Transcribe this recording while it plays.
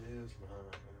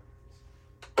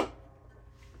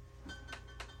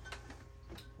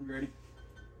You ready?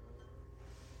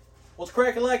 What's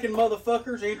crack-a-lackin',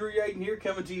 motherfuckers? Andrew Yaden here,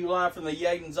 coming to you live from the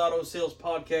Yaden's Auto Sales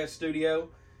Podcast studio.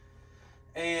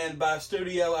 And by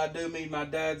studio, I do mean my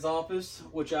dad's office,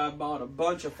 which I bought a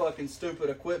bunch of fucking stupid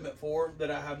equipment for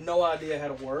that I have no idea how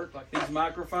to work. Like these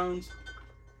microphones,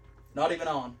 not even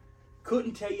on.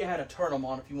 Couldn't tell you how to turn them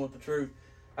on if you want the truth.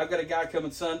 I've got a guy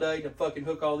coming Sunday to fucking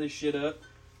hook all this shit up.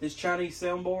 This Chinese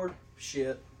soundboard,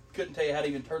 shit. Couldn't tell you how to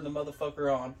even turn the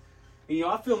motherfucker on. And,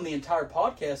 I filmed the entire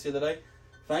podcast the other day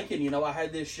thinking, I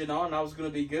had this shit on and I was going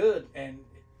to be good. And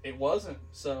it wasn't.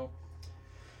 So,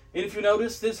 and if you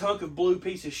notice, this hunk of blue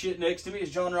piece of shit next to me is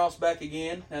Jon Ross back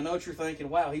again. And I know what you're thinking,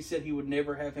 wow, he said he would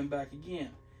never have him back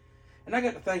again. And I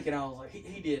got to thinking, I was like,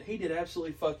 he did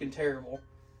absolutely fucking terrible.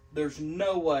 There's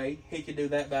no way he could do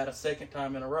that bad a second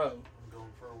time in a row. I'm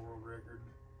going for a world record.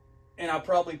 And I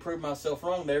probably proved myself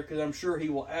wrong there because I'm sure he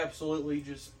will absolutely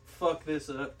just fuck this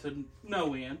up to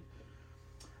no end.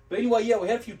 But anyway, yeah, we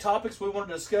had a few topics we wanted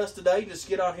to discuss today. Just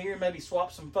get on here and maybe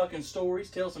swap some fucking stories,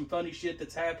 tell some funny shit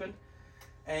that's happened.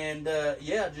 And,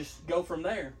 just go from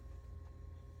there.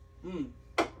 You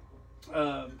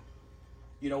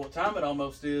know what time it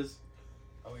almost is?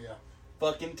 Oh, yeah.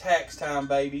 Fucking tax time,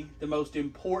 baby. The most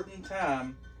important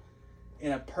time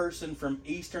in a person from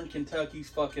Eastern Kentucky's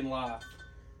fucking life.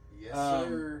 Yes,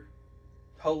 sir.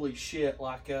 Holy shit.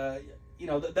 Like,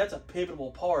 that's a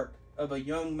pivotal part of a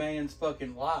young man's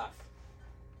fucking life.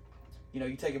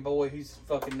 You take a boy who's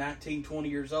fucking 19, 20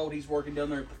 years old. He's working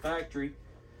down there at the factory.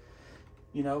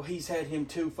 He's had him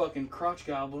 2 fucking crotch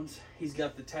goblins. He's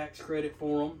got the tax credit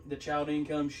for him, the child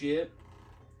income shit.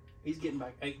 He's getting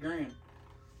back $8,000.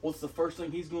 What's the first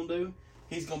thing he's going to do?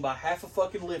 He's going to buy half a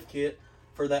fucking lift kit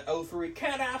for that 03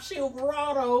 Cat-Eye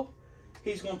Silverado.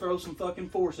 He's going to throw some fucking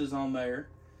forces on there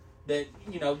that,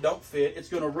 don't fit. It's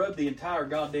going to rub the entire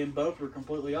goddamn bumper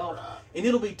completely off. Right. And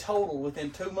it'll be totaled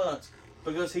within 2 months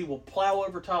because he will plow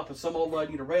over top of some old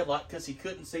lady at a red light because he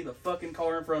couldn't see the fucking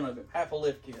car in front of him. Half a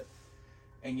lift kit.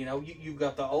 And, you've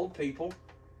got the old people,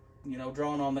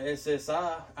 drawing on the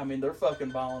SSI. I mean, they're fucking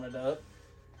balling it up.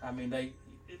 I mean,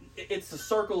 it's the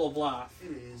circle of life.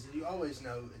 It is. And you always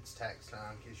know it's tax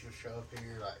time because you'll show up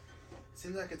here, it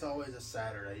seems like it's always a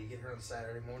Saturday. You get here on a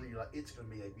Saturday morning, you're like, it's going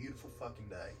to be a beautiful fucking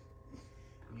day.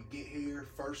 And you get here,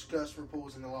 first customer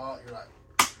pulls in the lot, you're like,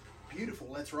 beautiful,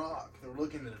 let's rock. They're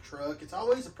looking at a truck. It's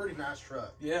always a pretty nice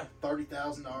truck. Yeah.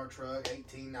 $30,000 truck,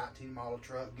 18, 19 model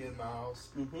truck, good miles.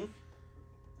 Mm-hmm.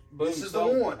 This is the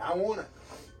one. I want it.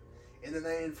 And then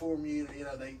they inform you,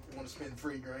 they want to spend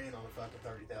 $3,000 on a fucking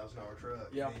 $30,000 truck.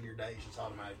 Yeah. And then your day just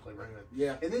automatically ruined.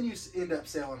 Yeah. And then you end up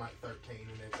selling like 13,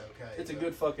 and it's okay. It's a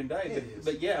good fucking day. It is.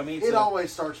 But yeah, I mean, it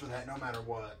always starts with that, no matter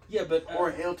what. Yeah, but or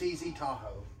an LTZ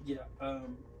Tahoe. Yeah.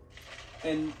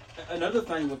 And another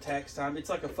thing with tax time, it's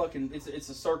like it's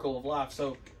a circle of life.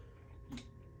 So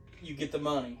you get the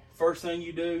money. First thing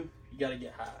you do, you got to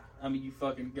get high. I mean, you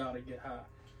fucking got to get high.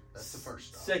 That's the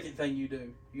first step. Second thing you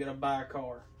do, you got to buy a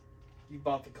car. You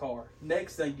bought the car.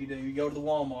 Next thing you do, you go to the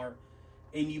Walmart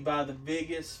and you buy the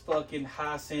biggest fucking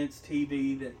Hisense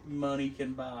TV that money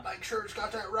can buy. Make sure it's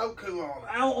got that Roku on it.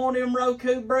 I don't want them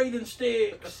Roku breathing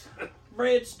sticks,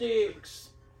 breadsticks.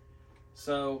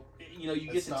 So, you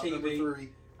get the TV. Number 3.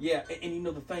 Yeah, and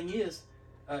the thing is,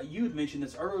 you had mentioned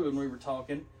this earlier when we were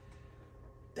talking.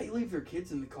 They leave their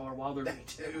kids in the car while they're. They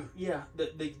do. Yeah,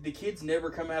 the kids never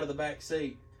come out of the back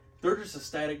seat. They're just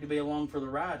ecstatic to be along for the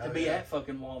ride, to be at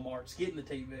fucking Walmart's, getting the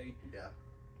TV. Yeah.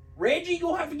 Reggie, you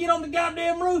gonna have to get on the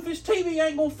goddamn roof. His TV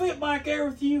ain't gonna fit back there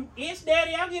with you. Yes,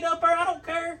 Daddy, I'll get up there. I don't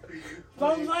care. As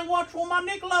long as I ain't watch one of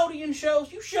my Nickelodeon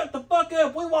shows. You shut the fuck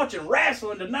up. We watching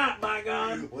wrestling tonight, by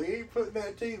God. We ain't putting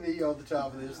that TV on the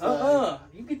top of this thing.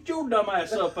 You get your dumb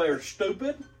ass up there,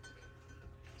 stupid.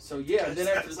 So, yeah. It Then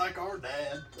sounds like our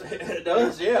dad. It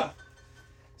does, yeah.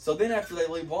 So then after they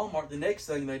leave Walmart, the next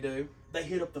thing they do, they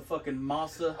hit up the fucking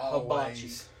Masa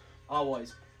Hibachi.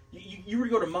 Always. You were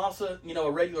to go to Masa,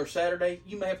 a regular Saturday,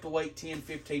 you may have to wait 10,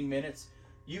 15 minutes.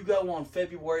 You go on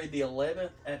February the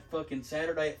 11th at fucking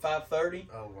Saturday at 5:30.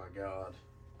 Oh my God.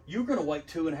 You're going to wait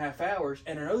 2.5 hours.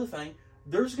 And another thing,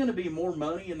 there's going to be more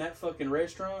money in that fucking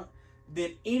restaurant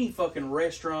than any fucking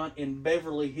restaurant in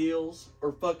Beverly Hills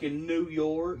or fucking New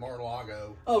York.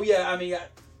 Mar-a-Lago. Oh yeah, I mean,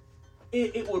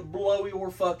 it would blow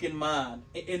your fucking mind.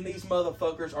 And these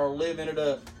motherfuckers are living it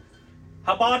up.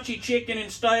 Hibachi chicken and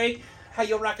steak. How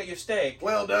you rock your steak?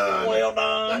 Well done. Well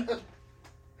done.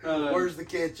 Where's the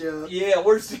ketchup? Yeah,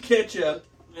 where's the ketchup?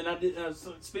 And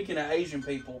speaking of Asian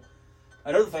people,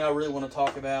 another thing I really want to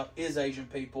talk about is Asian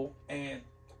people. And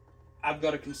I've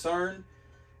got a concern.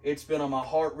 It's been on my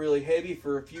heart really heavy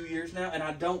for a few years now, and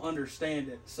I don't understand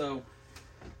it. So,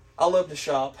 I love to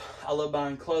shop. I love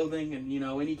buying clothing and,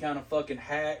 any kind of fucking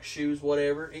hat, shoes,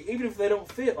 whatever. Even if they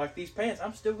don't fit, like these pants,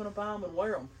 I'm still going to buy them and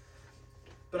wear them.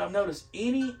 But I've noticed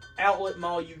any outlet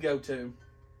mall you go to,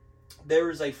 there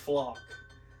is a flock.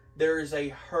 There is a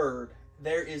herd.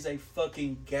 There is a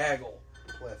fucking gaggle.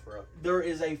 Plethora. There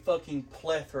is a fucking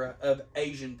plethora of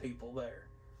Asian people there.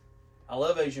 I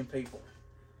love Asian people.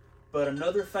 But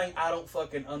another thing I don't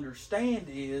fucking understand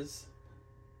is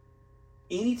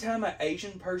anytime an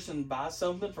Asian person buys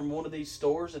something from one of these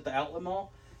stores at the outlet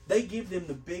mall, they give them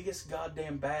the biggest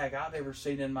goddamn bag I've ever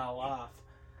seen in my life.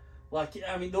 Like,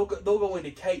 I mean, they'll go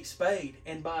into Kate Spade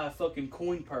and buy a fucking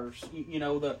coin purse,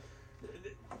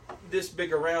 this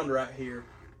big around right here.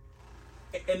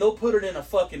 And they'll put it in a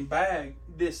fucking bag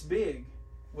this big,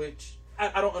 which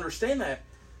I don't understand that.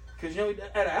 Because,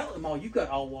 at an outlet mall, you've got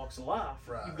all walks of life.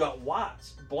 Right. You've got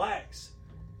whites, blacks,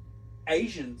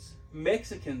 Asians,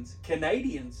 Mexicans,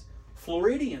 Canadians,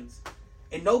 Floridians.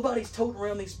 And nobody's toting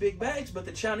around these big bags but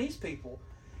the Chinese people.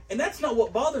 And that's not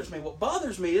what bothers me. What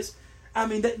bothers me is,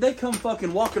 they come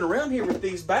fucking walking around here with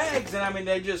these bags, and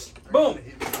they just, boom,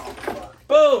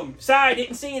 boom, sorry,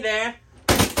 didn't see you there.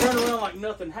 Turn around like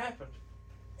nothing happened.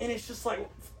 And it's just like,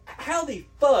 how the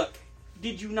fuck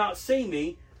did you not see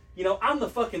me? I'm the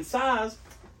fucking size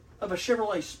of a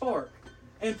Chevrolet Spark.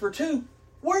 And for two,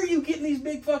 where are you getting these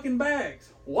big fucking bags?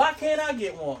 Why can't I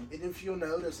get one? And if you'll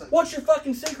notice, what's your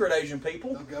fucking secret, Asian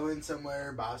people? They'll go in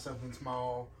somewhere, buy something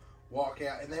small, walk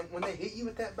out, and then when they hit you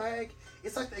with that bag,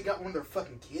 it's like they got one of their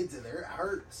fucking kids in there. It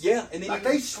hurts. Yeah, and then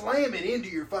they slam it into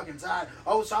your fucking side.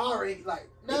 Oh, sorry. Like,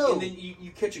 no. And then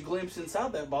you catch a glimpse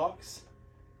inside that box,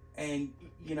 and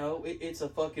it's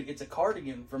a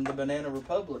cardigan from the Banana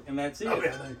Republic, and that's it. Oh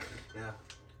yeah.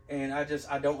 And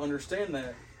I don't understand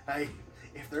that. Hey,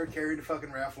 if they're carrying a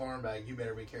fucking Ralph Lauren bag, you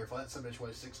better be careful. That some bitch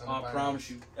weighs 600 pounds. I promise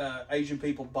you, Asian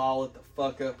people ball it the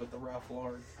fuck up at the Ralph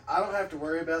Lauren. I don't have to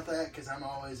worry about that because I'm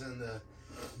always in the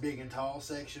big and tall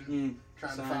section,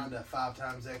 trying to find a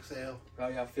 5XXL. Oh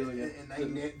yeah, I feel you.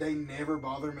 And they never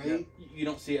bother me. Yeah, you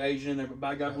don't see Asian in there, but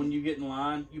by God, when you get in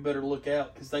line, you better look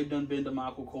out because they've done been to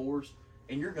Michael Kors,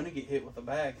 and you're gonna get hit with a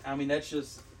bag. I mean,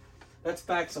 that's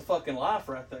facts of fucking life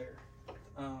right there.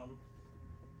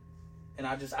 And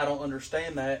I don't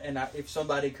understand that. And if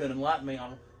somebody could enlighten me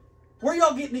on where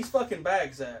y'all getting these fucking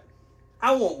bags at,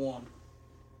 I want one.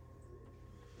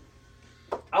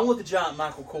 I want the giant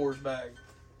Michael Kors bag.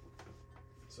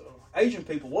 So, Asian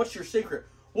people, what's your secret?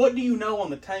 What do you know on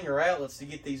the Tanger outlets to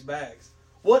get these bags?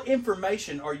 What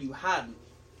information are you hiding?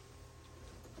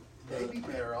 They'd be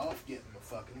better off getting a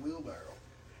fucking wheelbarrow.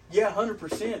 Yeah,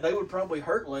 100%. They would probably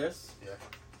hurt less. Yeah.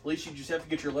 At least you just have to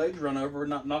get your legs run over and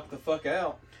not knock the fuck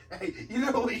out. Hey, you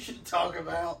know what we should talk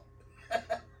about?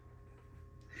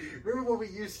 Remember when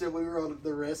we were on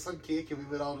the wrestling kick and we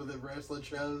went on to the wrestling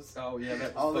shows? Oh, yeah,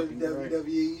 that was all the fucking great.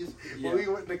 WWEs. Yeah. When we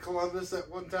went to Columbus at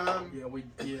one time.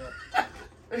 Yeah.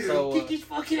 So, kick his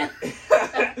fucking ass.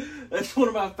 That's one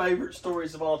of my favorite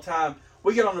stories of all time.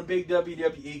 We get on a big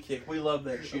WWE kick. We love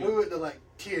that shit. We went to like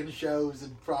 10 shows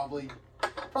and probably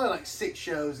like 6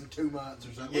 shows in 2 months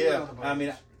or something. Yeah, I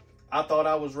mean, I thought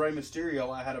I was Rey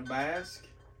Mysterio. I had a mask.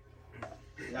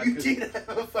 You did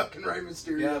have a fucking Rey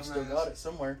Mysterio. Yeah, I've still got it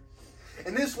somewhere.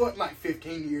 And this wasn't like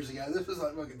 15 years ago. This was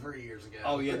like fucking 3 years ago.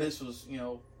 Oh yeah, this was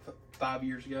 5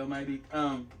 years ago maybe.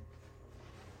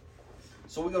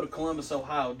 So we go to Columbus,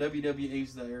 Ohio.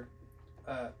 WWE's there.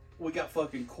 We got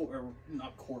fucking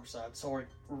not courtside. Sorry,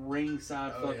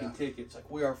 ringside tickets. Like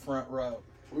we are front row.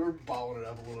 We were balling it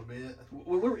up a little bit.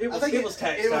 It was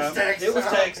tax time. It was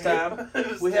tax time.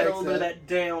 We had a little bit of that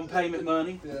down payment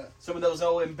money. Yeah. Some of those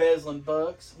old embezzling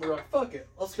bucks. We were like, fuck it.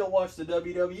 Let's go watch the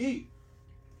WWE.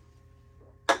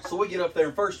 So we get up there,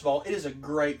 and first of all, it is a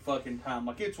great fucking time.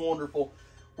 Like, it's wonderful.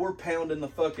 We're pounding the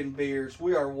fucking beers.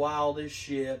 We are wild as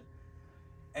shit.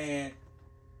 And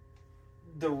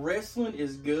the wrestling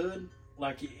is good.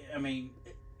 Like, I mean,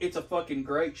 it's a fucking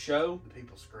great show.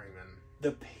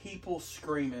 The people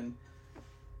screaming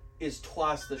is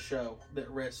twice the show that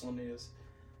wrestling is.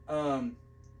 At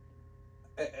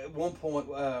one point,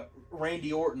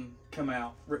 Randy Orton come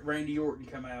out. Let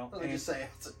me just say,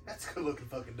 that's a good looking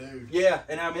fucking dude. Yeah,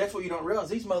 and I mean, that's what you don't realize.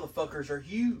 These motherfuckers are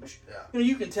huge. Yeah.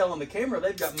 You can tell on the camera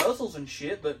they've got muscles and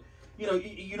shit, but you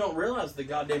don't realize the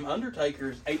goddamn Undertaker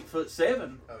is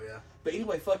 8'7". Oh yeah. But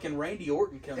anyway, fucking Randy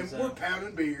Orton comes out. And we're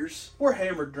pounding beers. We're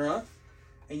hammered drunk.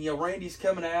 And, Randy's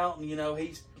coming out, and,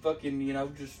 he's fucking,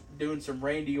 just doing some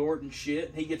Randy Orton shit.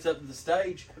 And he gets up to the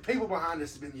stage. The people behind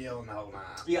us have been yelling the whole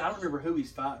night. Yeah, I don't remember who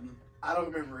he's fighting. I don't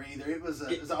remember either. It was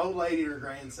an old lady and her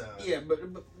grandson. Yeah, but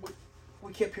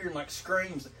we kept hearing,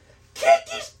 screams. Kick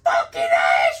his fucking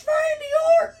ass, Randy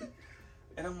Orton!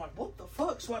 And I'm like,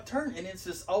 so I turn, and it's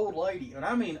this old lady, and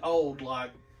I mean old,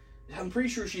 like, I'm pretty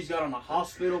sure she's got on a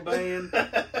hospital band.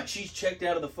 Like, she's checked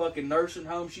out of the fucking nursing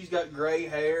home. She's got gray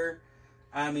hair.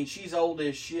 I mean, she's old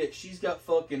as shit. She's got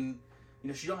fucking,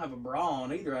 she don't have a bra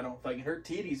on either, I don't think. And her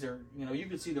titties are, you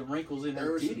can see the wrinkles in her titties.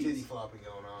 There was some titty flopping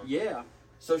going on. Yeah.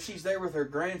 So she's there with her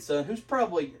grandson, who's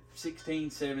probably 16,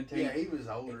 17. Yeah, he was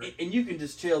older. And you can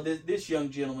just tell this young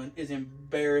gentleman is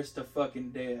embarrassed to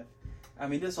fucking death. I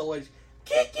mean, this old lady's,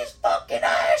 kick his fucking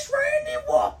ass, Randy,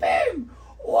 whoop him,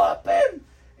 whoop him.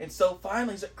 And so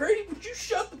finally he's like, Grady, would you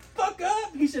shut the fuck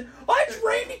up? He said, it's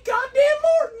Randy goddamn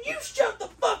Morton, you shut the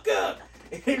fuck up.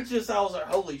 And it's just, I was like,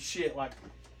 holy shit, like,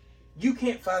 you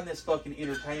can't find this fucking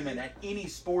entertainment at any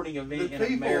sporting event in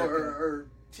America. Are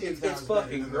 10 times it's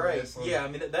fucking better than great. Yeah, I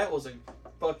mean, that was a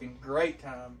fucking great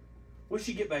time. We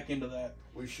should get back into that.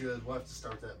 We should. We'll have to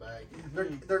start that back.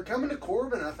 They're coming to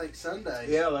Corbin, I think, Sunday.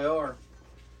 Yeah, they are.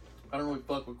 I don't really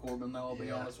fuck with Corbin, though, I'll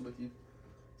be honest with you.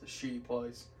 It's a shitty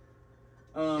place.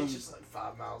 It's just like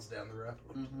 5 miles down the road.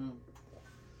 Mm-hmm.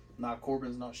 Nah,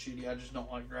 Corbin's not shitty. I just don't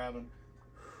like driving.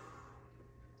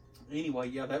 Anyway,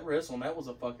 yeah, that wrestling, that was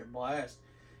a fucking blast.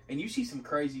 And you see some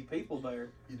crazy people there.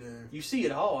 You do. You see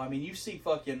it all. I mean, you see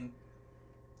fucking...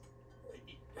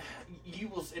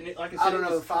 like I said, I don't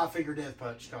know, the 5-Figure Death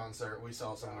Punch concert, we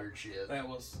saw some weird shit. That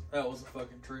was a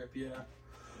fucking trip, yeah.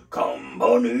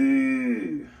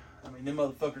 Company! I mean, them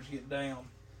motherfuckers get down.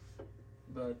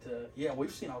 But, yeah,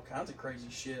 we've seen all kinds of crazy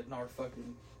shit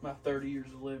in my 30 years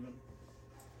of living.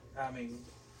 I mean,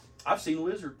 I've seen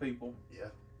lizard people. Yeah.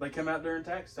 They come out during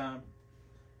tax time.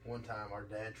 One time, our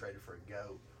dad traded for a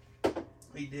goat.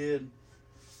 He did.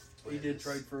 He did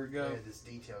trade for a goat. We had this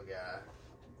detail guy.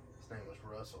 His name was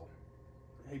Russell.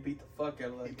 He beat the fuck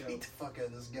out of that goat. He beat the fuck out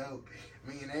of this goat.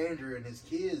 Me and Andrew and his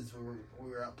kids, we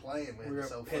were out playing with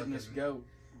this old petting this goat.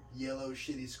 Yellow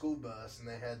shitty school bus, and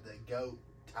they had the goat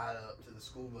tied up to the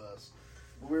school bus.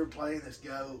 We were playing this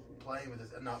goat,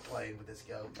 not playing with this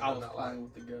goat. I was playing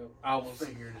with the goat. I was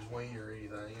fingering his wiener or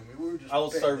anything. I mean, we were just. I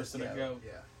was servicing a goat.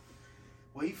 Yeah.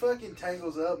 Well, he fucking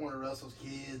tangles up one of Russell's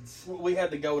kids. We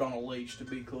had the goat on a leash, to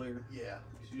be clear. Yeah.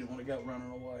 Because you didn't want the goat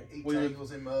running away. He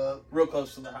tangles him up. Real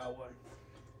close to the highway.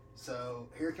 So,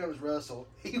 here comes Russell.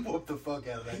 He whooped the fuck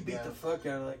out of that goat. He beat the fuck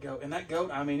out of that goat. And that goat,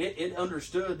 I mean, it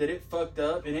understood that it fucked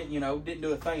up and it, didn't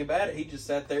do a thing about it. He just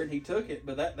sat there and he took it.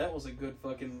 But that was a good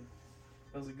fucking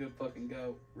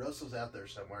goat. Russell's out there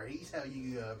somewhere. He's how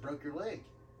you broke your leg.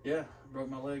 Yeah, broke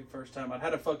my leg first time. I'd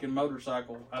had a fucking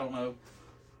motorcycle. I don't know.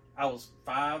 I was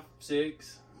 5,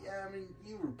 6. Yeah, I mean,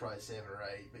 you were probably 7 or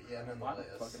 8, but yeah, nonetheless.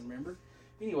 I don't fucking remember.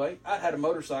 Anyway, I had a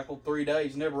motorcycle 3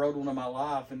 days, never rode one in my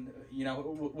life, and,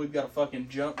 we've got a fucking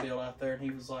jump deal out there, and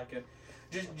he was like,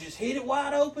 just hit it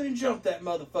wide open and jump that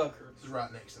motherfucker. It's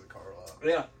right next to the car lot.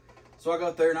 Yeah. So I go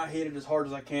out there and I hit it as hard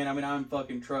as I can. I mean, I'm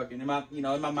fucking trucking. In my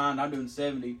mind, I'm doing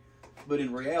 70, but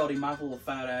in reality, my little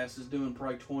fat ass is doing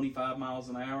probably 25 miles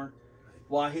an hour.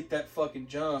 Well, I hit that fucking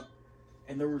jump,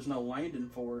 and there was no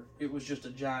landing for it. It was just a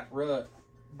giant rut.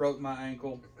 Broke my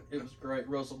ankle. It was great.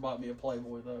 Russell bought me a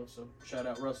Playboy, though, so shout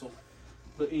out Russell.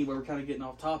 But anyway, we're kind of getting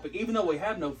off topic. Even though we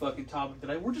have no fucking topic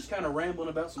today, we're just kind of rambling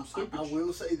about some stupid I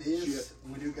will say this. Shit.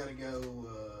 We do got to go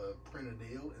print a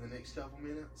deal in the next couple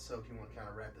minutes, so if you want to kind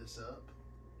of wrap this up.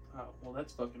 Oh, well,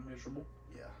 that's fucking miserable.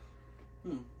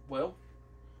 Yeah. Well,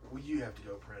 you have to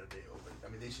go print a deal, but, I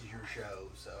mean, this is your show,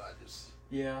 so I just...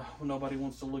 Yeah, well, nobody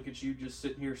wants to look at you just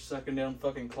sitting here sucking down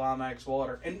fucking Climax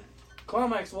water. And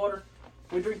Climax water...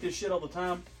 We drink this shit all the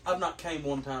time. I've not came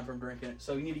one time from drinking it,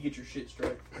 so you need to get your shit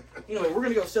straight. Anyway, we're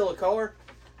going to go sell a car.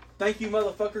 Thank you,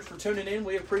 motherfuckers, for tuning in.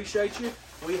 We appreciate you.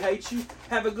 We hate you.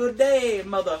 Have a good day,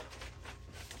 mother...